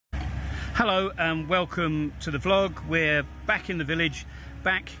Hello and welcome to the vlog. We're back in the village,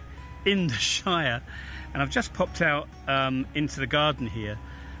 back in the Shire, and I've just popped out into the garden here.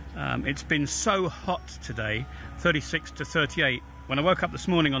 It's been so hot today, 36 to 38. When I woke up this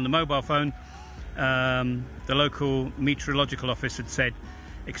morning on the mobile phone, the local meteorological office had said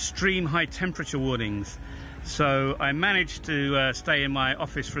extreme high temperature warnings. So I managed to stay in my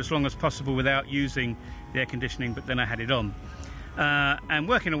office for as long as possible without using the air conditioning, but then I had it on. And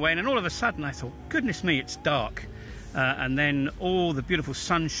working away, and then all of a sudden I thought, goodness me, it's dark. And then all the beautiful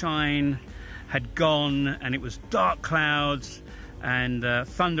sunshine had gone, and it was dark clouds and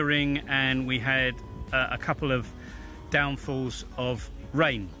thundering, and we had a couple of downfalls of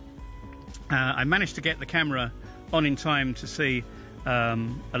rain. I managed to get the camera on in time to see a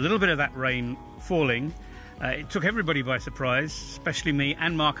little bit of that rain falling. It took everybody by surprise, especially me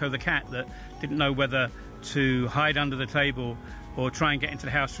and Marco the cat, that didn't know whether to hide under the table or try and get into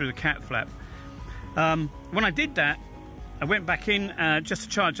the house through the cat flap. When I did that, I went back in just to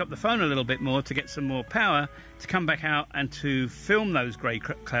charge up the phone a little bit more to get some more power to come back out and to film those grey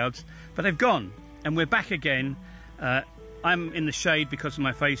clouds, but they've gone and we're back again. I'm in the shade because of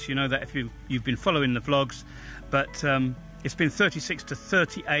my face, you know that if you've been following the vlogs, but it's been 36 to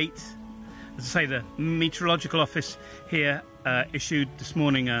 38. As I say, the meteorological office here issued this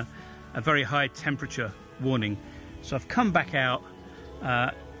morning a very high temperature warning. So I've come back out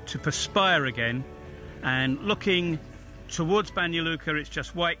to perspire again, and looking towards Banja Luka, it's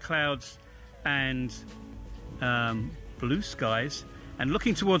just white clouds and blue skies, and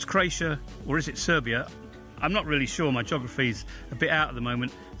looking towards Croatia, or is it Serbia? I'm not really sure, my geography's a bit out at the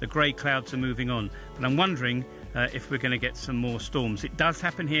moment. The grey clouds are moving on, but I'm wondering if we're going to get some more storms. It does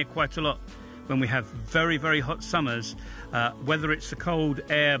happen here quite a lot when we have very, very hot summers, whether it's the cold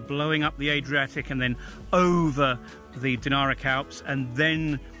air blowing up the Adriatic and then over the Dinaric Alps and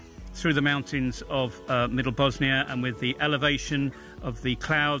then through the mountains of middle Bosnia, and with the elevation of the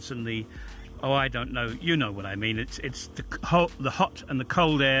clouds and the, oh, I don't know, you know what I mean. It's the hot and the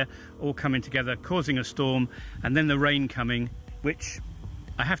cold air all coming together, causing a storm, and then the rain coming, which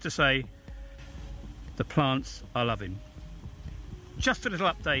I have to say the plants are loving. Just a little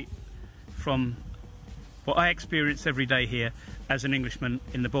update from what I experience every day here as an Englishman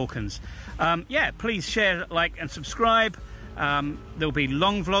in the Balkans. Yeah, please share, like and subscribe. There'll be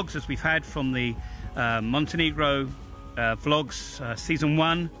long vlogs as we've had from the Montenegro vlogs, season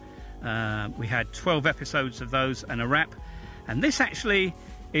 1. We had 12 episodes of those and a wrap, and this actually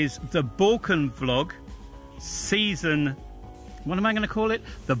is the Balkan vlog season, what am I going to call it?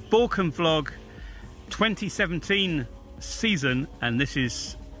 The Balkan vlog 2017 season, and this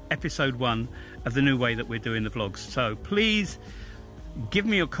is episode 1 of the new way that we're doing the vlogs. So please give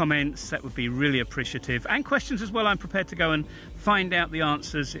me your comments, that would be really appreciative, and questions as well. I'm prepared to go and find out the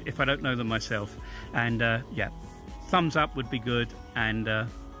answers if I don't know them myself. And yeah, thumbs up would be good, and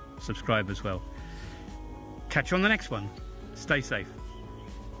subscribe as well. Catch you on the next one. Stay safe.